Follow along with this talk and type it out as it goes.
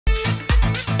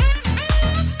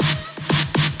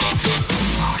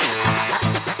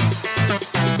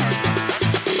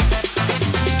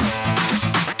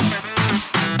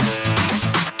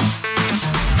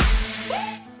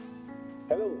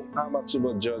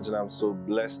Otubo George, and I'm so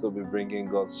blessed to be bringing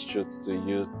God's truth to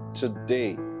you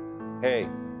today. Hey,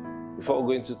 before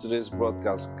going to today's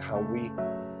broadcast, can we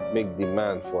make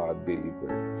demand for our daily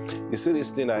bread? You see, this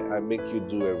thing I make you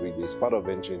do every day is part of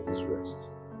entering His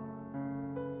rest.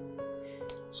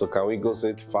 So can we go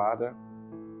say, Father,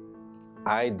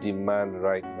 I demand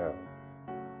right now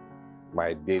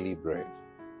my daily bread.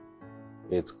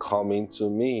 It's coming to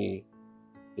me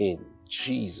in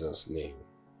Jesus' name.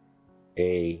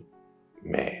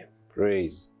 Amen.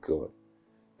 Praise God.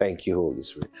 Thank you, Holy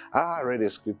Spirit. I read a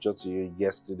scripture to you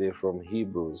yesterday from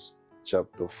Hebrews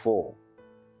chapter 4.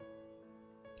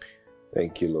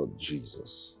 Thank you, Lord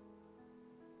Jesus.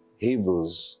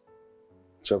 Hebrews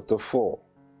chapter 4.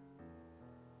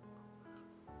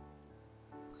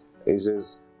 It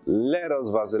says, let us,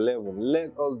 verse 11,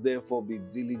 let us therefore be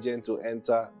diligent to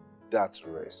enter that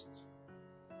rest.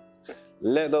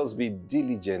 Let us be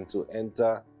diligent to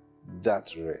enter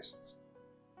that rest.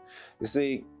 You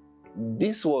see,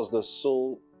 this was the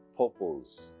sole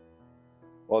purpose,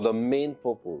 or the main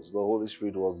purpose the Holy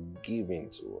Spirit was giving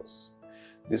to us.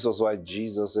 This was why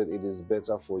Jesus said, it is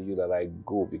better for you that I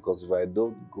go, because if I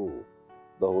don't go,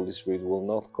 the Holy Spirit will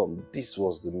not come. This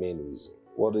was the main reason.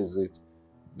 What is it?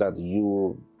 That you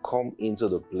will come into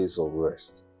the place of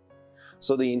rest.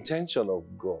 So the intention of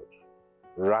God,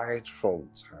 right from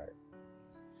time,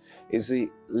 you see,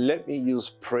 let me use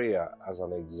prayer as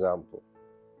an example.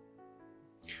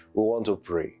 We want to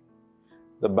pray.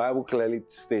 The Bible clearly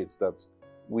states that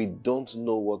we don't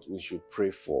know what we should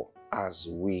pray for as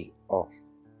we ought.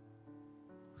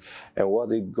 And what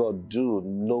did God do,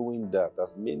 knowing that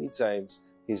many times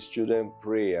His children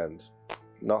pray and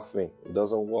nothing, it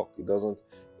doesn't work, it doesn't,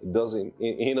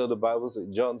 the Bible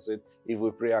said, John said, if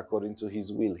we pray according to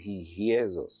His will, He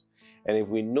hears us. And if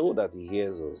we know that He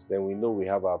hears us, then we know we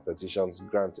have our petitions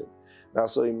granted. Now,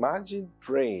 so imagine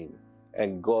praying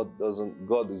and God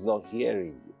is not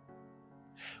hearing you.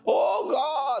 Oh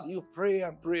God, you pray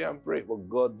and pray and pray, but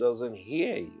God doesn't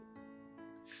hear you.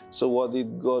 So what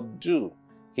did God do?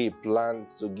 He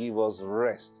planned to give us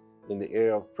rest in the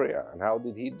area of prayer. And how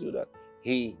did He do that?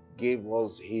 He gave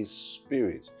us His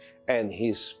Spirit, and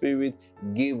His Spirit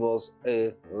gave us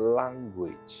a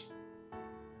language.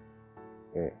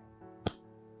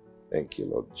 Thank you,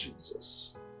 Lord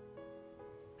Jesus.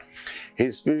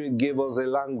 His Spirit gave us a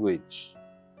language.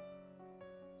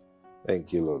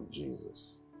 Thank you, Lord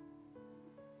Jesus.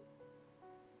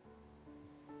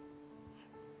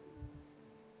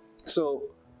 So,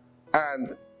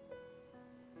 and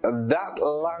that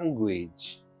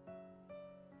language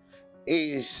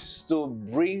is to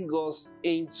bring us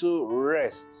into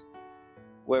rest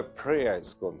where prayer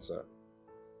is concerned.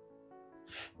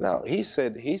 Now, he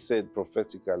said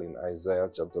prophetically in Isaiah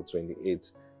chapter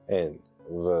 28 and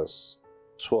verse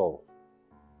 12.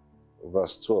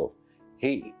 Verse 12.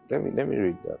 Let me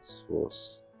read that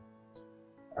verse.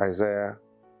 Isaiah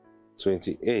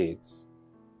 28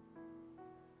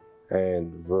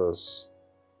 and verse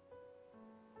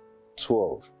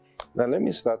 12. Now let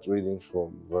me start reading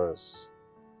from verse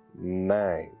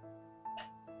 9.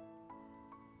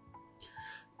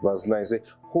 Verse 9 says,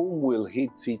 whom will He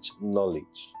teach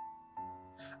knowledge?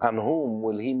 And whom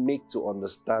will He make to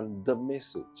understand the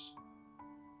message?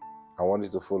 I want you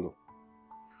to follow.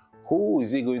 Who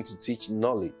is He going to teach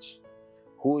knowledge?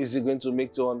 Who is He going to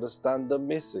make to understand the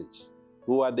message?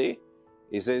 Who are they?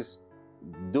 He says,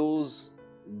 those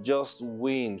just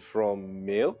weaned from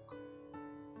milk,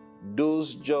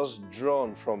 those just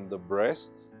drawn from the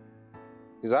breast.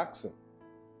 He's asking.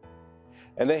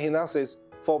 And then He now says,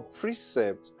 for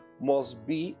precept must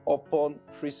be upon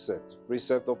precept,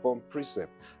 precept upon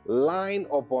precept, line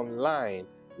upon line,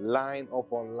 line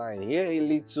upon line. Here a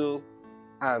little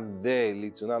and there a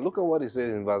little. Now look at what He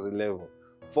says in verse 11.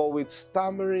 For with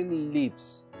stammering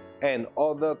lips and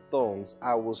other tongues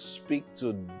I will speak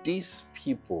to these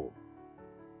people,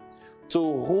 to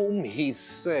whom He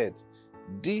said,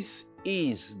 this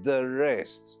is the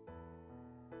rest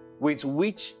with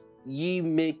which ye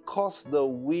may cause the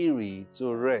weary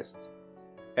to rest,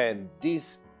 and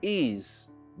this is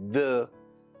the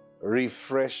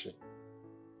refreshing.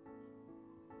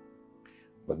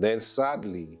 But then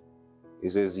sadly, He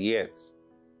says, yet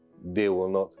they will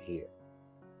not hear.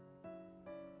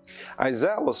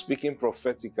 Isaiah was speaking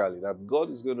prophetically that God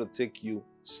is going to take you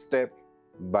step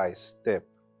by step,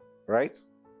 right?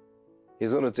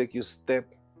 He's going to take you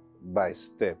step by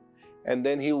step. And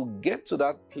then He will get to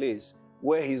that place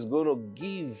where He's going to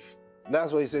give.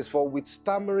 That's what He says, for with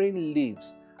stammering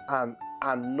lips and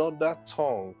another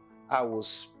tongue I will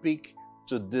speak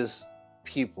to this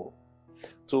people,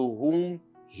 to whom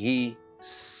He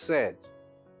said.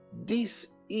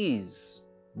 This is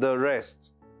the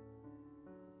rest.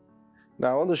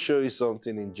 Now I want to show you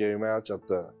something in Jeremiah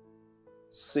chapter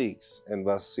 6 and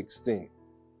verse 16.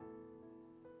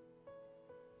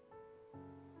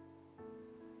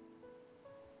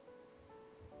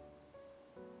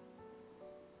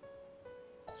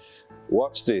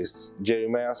 Watch this.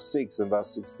 Jeremiah 6 and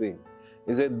verse 16.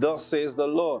 He said, thus says the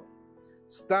Lord,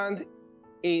 stand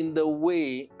in the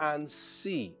way and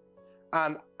see,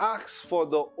 and ask for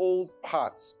the old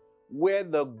paths where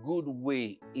the good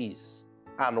way is,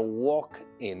 and walk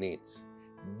in it.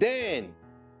 Then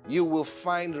you will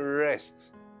find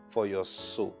rest for your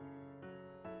soul.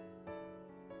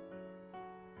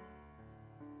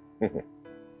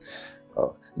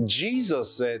 Oh,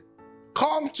 Jesus said,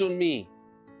 come to me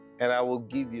and I will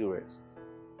give you rest.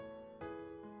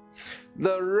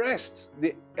 The rest,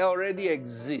 they already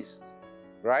exist,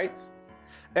 right?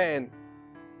 And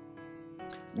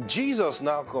Jesus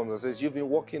now comes and says, you've been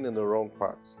walking in the wrong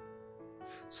path.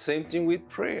 Same thing with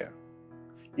prayer.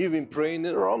 You've been praying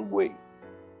the wrong way.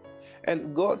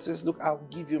 And God says, look, I'll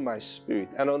give you my spirit.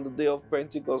 And on the day of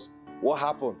Pentecost, what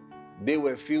happened? They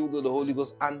were filled with the Holy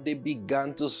Ghost and they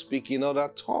began to speak in other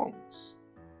tongues.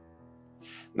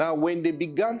 Now, when they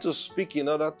began to speak in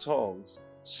other tongues,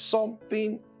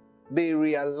 something they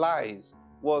realized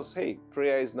was, hey,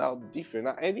 prayer is now different.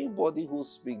 Now, anybody who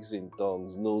speaks in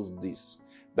tongues knows this,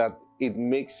 that it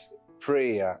makes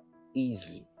prayer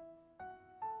easy.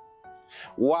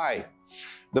 Why?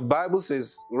 The Bible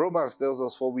says, Romans tells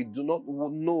us, for we do not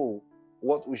know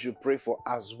what we should pray for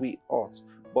as we ought,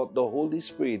 but the Holy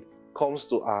Spirit comes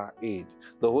to our aid.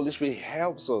 The Holy Spirit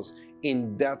helps us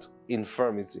in that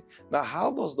infirmity. Now,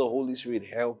 how does the Holy Spirit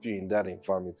help you in that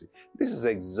infirmity? This is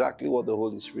exactly what the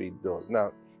Holy Spirit does.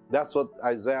 Now, that's what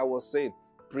Isaiah was saying.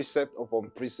 Precept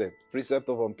upon precept, precept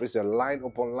upon precept, line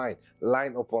upon line,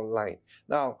 line upon line.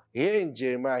 Now, here in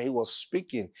Jeremiah, he was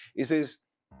speaking. He says,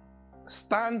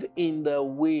 stand in the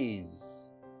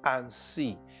ways and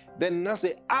see. Then now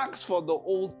say, ask for the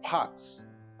old paths.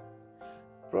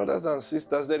 Brothers and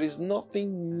sisters, there is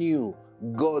nothing new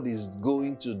God is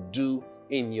going to do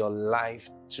in your life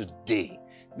today.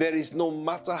 There is, no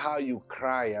matter how you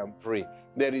cry and pray,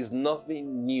 there is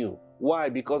nothing new. Why?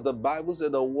 Because the Bible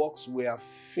said the works were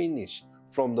finished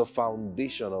from the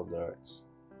foundation of the earth.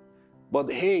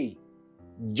 But hey,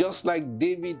 just like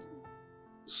David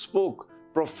spoke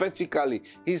prophetically,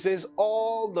 he says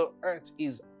all the earth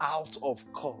is out of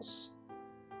course.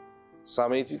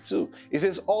 Psalm 82, it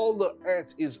says all the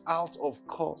earth is out of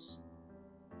course.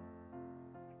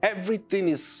 Everything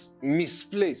is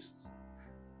misplaced.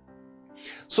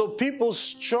 So people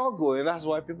struggle, and that's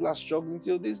why people are struggling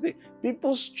till this day.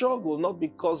 People struggle not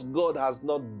because God has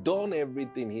not done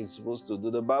everything he's supposed to do.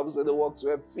 The Bible said the works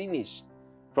were finished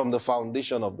from the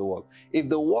foundation of the world. If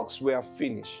the works were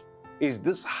finished, is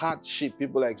this hardship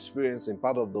people are experiencing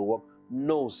part of the work?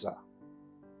 No, sir.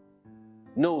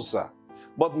 No, sir.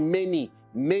 But many,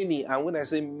 and when I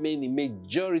say many,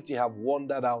 majority have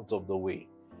wandered out of the way.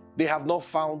 They have not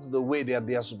found the way that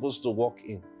they are supposed to walk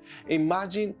in.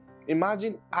 Imagine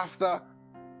after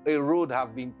a road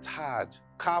have been tarred,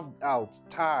 carved out,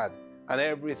 tarred, and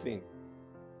everything.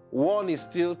 One is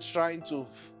still trying to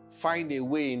find a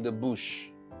way in the bush.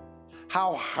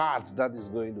 How hard that is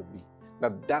going to be.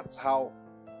 That's how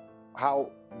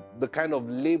the kind of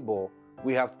labor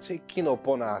we have taken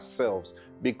upon ourselves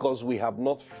because we have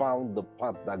not found the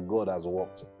path that God has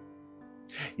walked.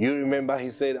 You remember he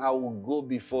said, I will go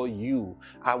before you.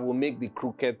 I will make the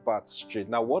crooked path straight.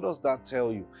 Now, what does that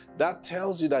tell you? That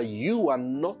tells you that you are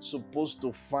not supposed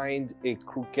to find a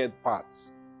crooked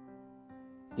path.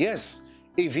 Yes,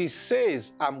 if he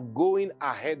says, I'm going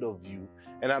ahead of you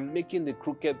and I'm making the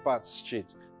crooked path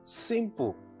straight,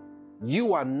 simple.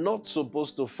 You are not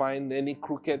supposed to find any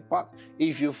crooked path.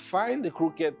 If you find the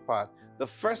crooked path, the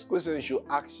first question you should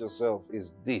ask yourself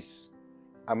is this: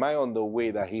 am I on the way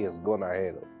that he has gone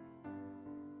ahead of?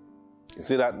 You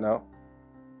see that now?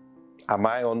 Am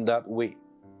I on that way?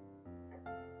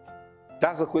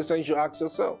 That's the question you should ask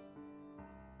yourself.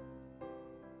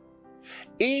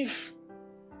 If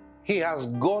he has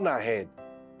gone ahead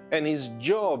and his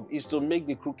job is to make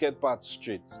the crooked path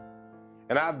straight,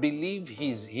 and I believe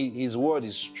his word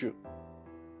is true,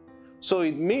 so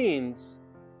it means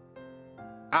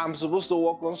I'm supposed to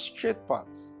walk on straight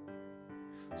paths.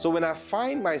 So when I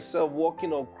find myself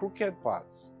walking on crooked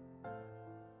paths,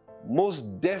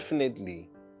 most definitely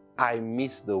I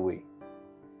miss the way.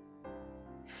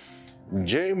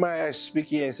 Jeremiah is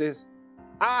speaking and says,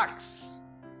 ask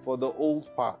for the old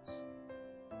paths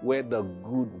where the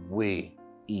good way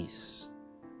is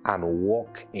and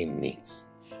walk in it.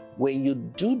 When you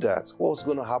do that, what's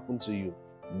going to happen to you?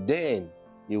 Then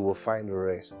you will find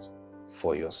rest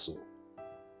for your soul.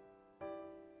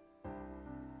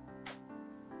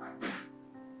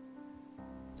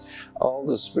 All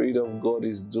the Spirit of God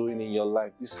is doing in your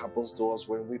life, this happens to us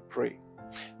when we pray.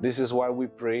 This is why we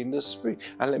pray in the Spirit.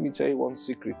 And let me tell you one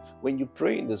secret. When you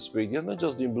pray in the Spirit, you're not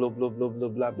just doing blah, blah, blah, blah,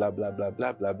 blah, blah, blah, blah,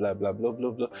 blah, blah, blah, blah, blah,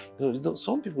 blah, blah. You know,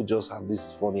 some people just have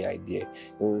this funny idea.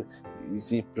 You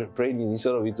see, praying,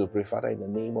 instead of you to pray, Father, in the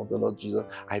name of the Lord Jesus,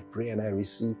 I pray and I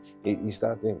receive. You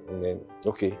start thinking, and then,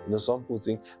 okay, some people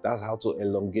think that's how to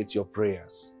elongate your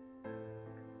prayers.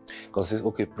 Because it's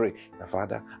okay, pray. Now,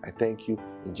 Father, I thank you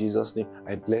in Jesus' name.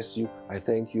 I bless you. I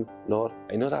thank you, Lord.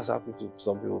 I know that's how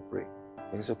some people pray.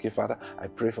 And it's okay, Father, I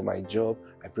pray for my job.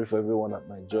 I pray for everyone at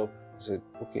my job. I said,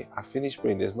 okay, I finished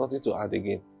praying. There's nothing to add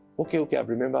again. Okay, I've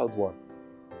remembered one.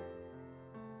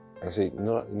 I said, in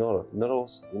order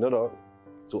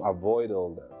to avoid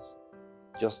all that,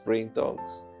 just pray in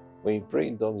tongues. When you pray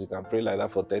in tongues, you can pray like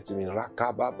that for 30 minutes.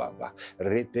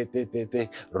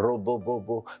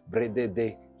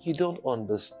 You don't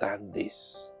understand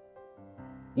this.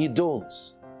 You don't.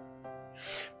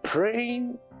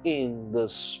 Praying in the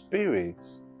Spirit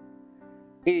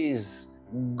is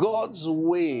God's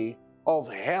way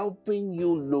of helping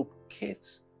you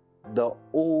locate the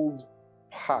old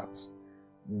part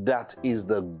that is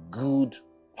the good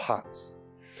part.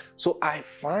 So I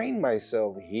find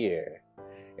myself here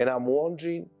and I'm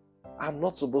wondering, I'm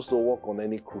not supposed to work on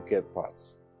any crooked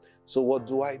parts. So what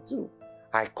do?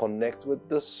 I connect with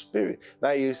the Spirit.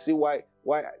 Now you see why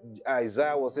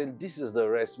Isaiah was saying, this is the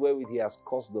rest wherewith he has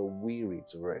caused the weary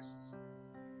to rest.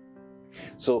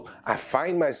 So I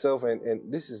find myself, and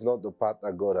this is not the part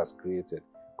that God has created,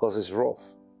 because it's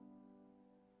rough.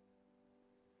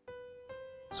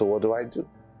 So what do?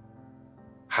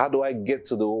 How do I get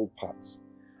to the old parts?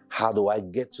 How do I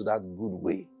get to that good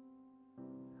way?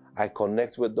 I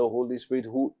connect with the Holy Spirit,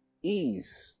 who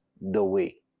is the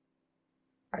way.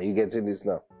 Are you getting this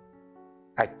now?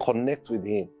 I connect with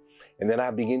him. And then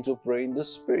I begin to pray in the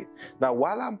Spirit. Now,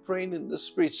 while I'm praying in the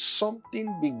Spirit,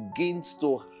 something begins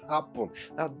to happen.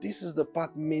 Now, this is the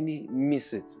part many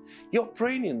miss it. You're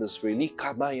praying in the Spirit.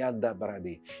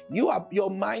 Your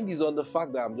mind is on the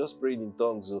fact that I'm just praying in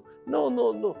tongues.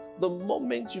 No. The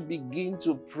moment you begin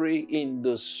to pray in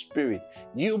the Spirit,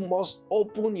 you must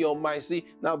open your mind. See,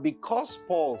 now because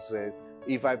Paul said,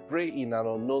 if I pray in an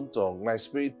unknown tongue, my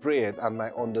spirit prayeth and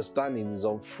my understanding is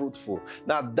unfruitful.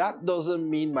 Now, that doesn't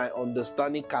mean my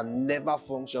understanding can never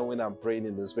function when I'm praying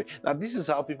in the Spirit. Now, this is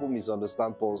how people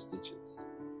misunderstand Paul's teachings.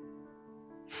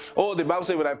 Oh, the Bible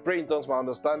says when I pray in tongues, my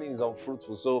understanding is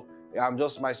unfruitful. So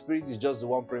my spirit is just the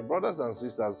one praying. Brothers and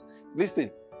sisters, listen,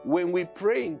 when we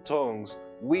pray in tongues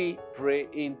with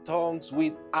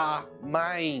our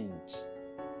mind.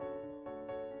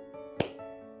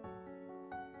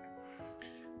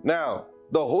 Now,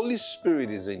 the Holy Spirit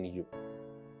is in you.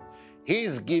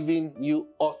 He's giving you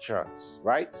utterance,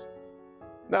 right?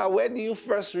 Now, where do you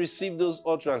first receive those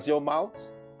utterance? Your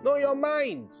mouth? No, your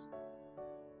mind.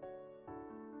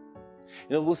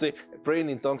 People say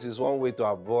praying in tongues is one way to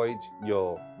avoid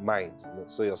your mind.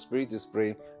 So your spirit is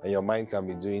praying and your mind can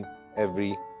be doing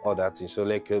every other thing. So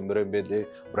you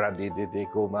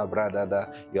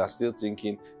are still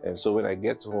thinking, and so when I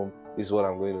get home, this is what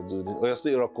I'm going to do. Or you're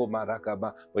still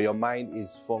but your mind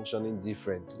is functioning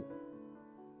differently.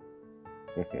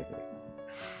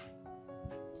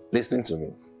 Listen to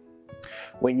me.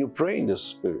 When you pray in the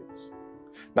Spirit,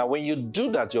 now when you do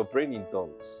that, you're praying in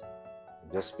tongues.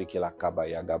 You're just speaking like Kaba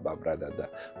Yagaba Bradada.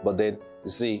 But then, you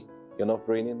see, you're not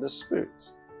praying in the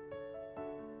Spirit.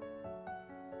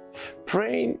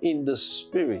 Praying in the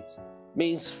Spirit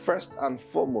means first and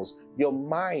foremost, your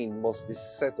mind must be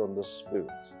set on the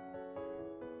Spirit.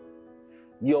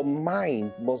 Your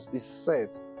mind must be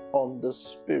set on the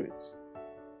Spirit.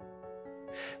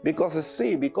 Because you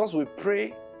see, because we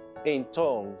pray in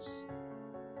tongues,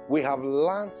 we have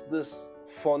learned this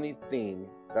funny thing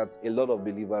that a lot of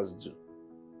believers do.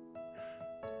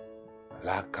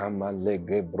 So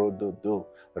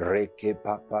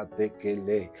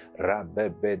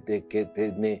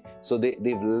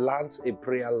they've learned a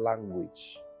prayer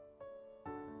language.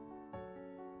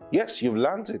 Yes, you've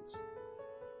learned it.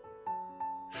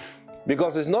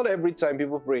 Because it's not every time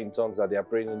people pray in tongues that they are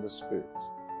praying in the Spirit.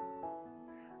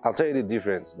 I'll tell you the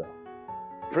difference now.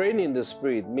 Praying in the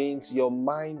Spirit means your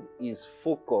mind is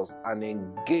focused and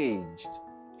engaged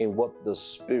in what the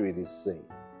Spirit is saying.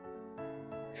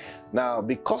 Now,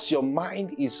 because your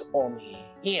mind is on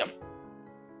Him,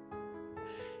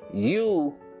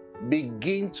 you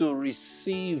begin to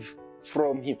receive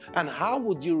from Him. And how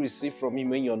would you receive from Him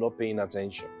when you're not paying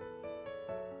attention?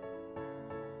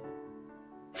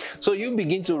 So you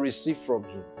begin to receive from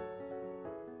him.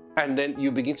 And then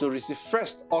you begin to receive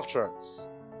first utterance.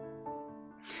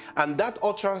 And that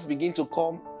utterance begin to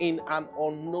come in an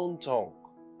unknown tongue.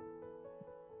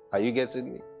 Are you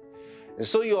getting me? And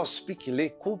so you are speaking.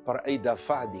 You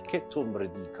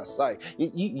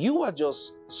are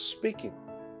just speaking.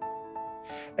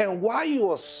 And while you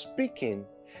are speaking,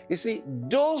 you see,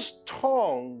 those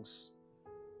tongues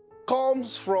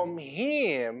comes from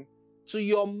him to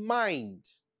your mind.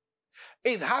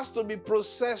 It has to be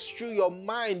processed through your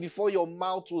mind before your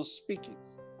mouth will speak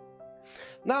it.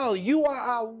 Now you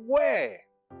are aware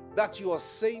that you are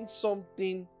saying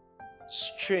something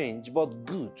strange but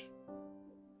good.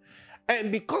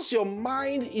 And because your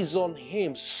mind is on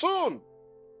him, soon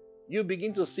you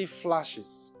begin to see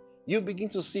flashes. You begin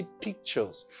to see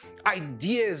pictures.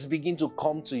 Ideas begin to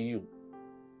come to you.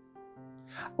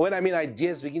 When I mean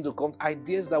ideas begin to come,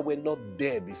 ideas that were not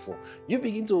there before. You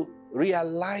begin to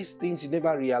realize things you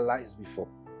never realized before.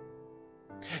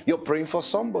 You're praying for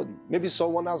somebody. Maybe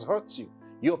someone has hurt you.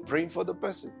 You're praying for the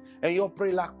person. And you're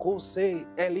praying like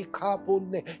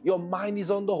your mind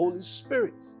is on the Holy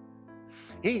Spirit.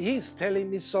 He's telling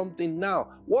me something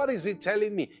now. What is he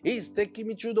telling me? He's taking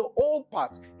me through the old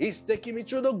part. He's taking me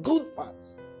through the good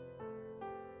parts.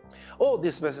 Oh,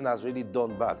 this person has really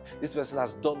done bad. This person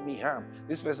has done me harm.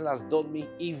 This person has done me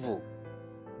evil.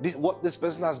 What this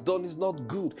person has done is not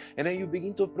good. And then you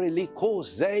begin to pray. You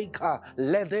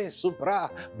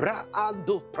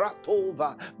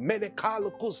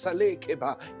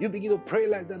begin to pray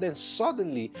like that. And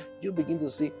suddenly you begin to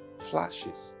see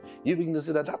flashes. You begin to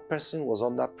see that that person was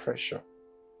under pressure.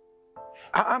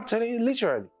 I'm telling you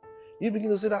literally. You begin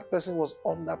to see that person was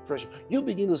under pressure. You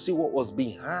begin to see what was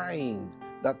behind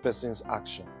that person's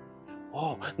action.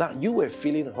 Oh, now you were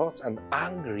feeling hurt and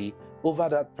angry over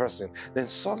that person. Then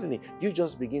suddenly you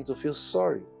just begin to feel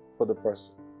sorry for the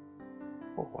person.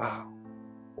 Oh, wow.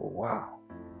 Oh, wow.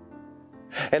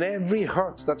 And every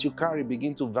hurt that you carry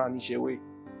begin to vanish away.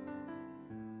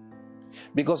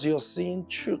 Because you're seeing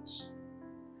truth.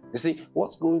 You see,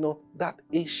 what's going on? That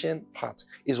ancient part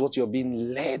is what you're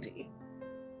being led in.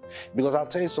 Because I'll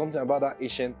tell you something about that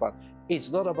ancient part.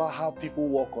 It's not about how people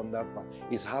walk on that path.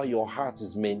 It's how your heart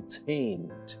is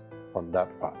maintained on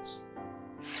that path.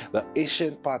 The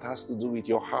ancient part has to do with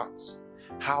your heart.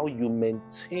 How you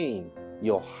maintain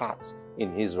your heart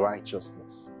in his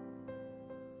righteousness.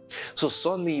 So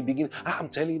suddenly you begin, I'm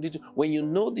telling you, when you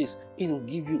know this, it will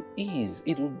give you ease.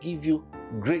 It will give you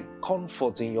great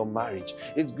comfort in your marriage.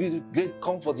 It will give you great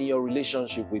comfort in your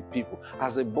relationship with people,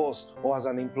 as a boss or as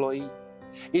an employee.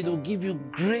 It will give you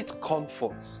great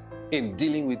comfort in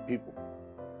dealing with people.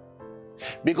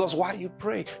 Because while you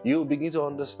pray, you'll begin to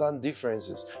understand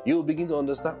differences. You'll begin to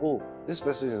understand, oh, this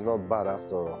person is not bad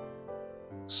after all.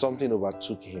 Something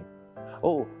overtook him.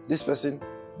 Oh, this person,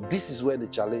 this is where the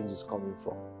challenge is coming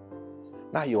from.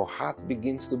 Now your heart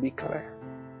begins to be clear.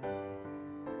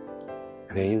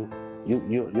 And then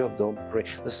you're done praying.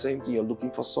 The same thing, you're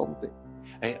looking for something.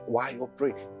 And while you're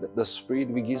praying, the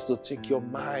Spirit begins to take your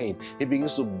mind. It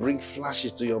begins to bring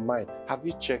flashes to your mind. Have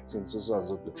you checked into so and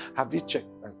so place? Have you checked?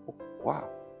 Like, oh, wow.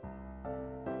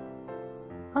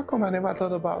 How come I never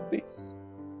thought about this?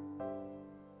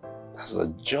 That's the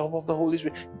job of the Holy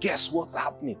Spirit. Guess what's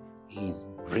happening? He's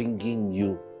bringing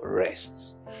you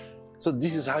rest. So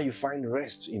this is how you find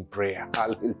rest in prayer.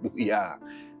 Hallelujah.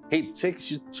 He takes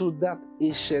you to that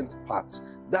ancient part,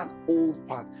 that old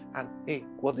part. And hey,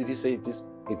 what did he say it is?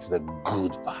 It's the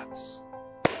good parts,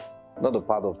 not the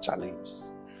part of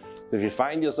challenges. So if you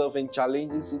find yourself in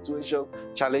challenging situations,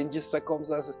 challenging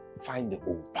circumstances, find the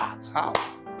old parts. How?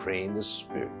 Pray in the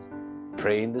Spirit.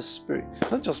 Pray in the Spirit.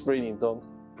 Not just praying in tongues,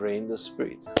 pray in the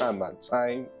Spirit. And my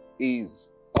time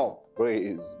is up.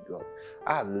 Praise God.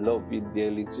 I love you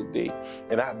dearly today.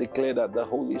 And I declare that the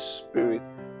Holy Spirit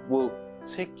will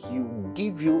take you,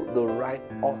 give you the right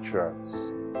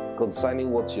utterance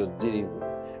concerning what you're dealing with.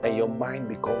 And your mind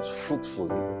becomes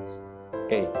fruitful in it.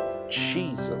 In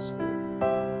Jesus' name.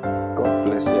 God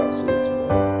bless you. I'll see you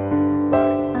tomorrow.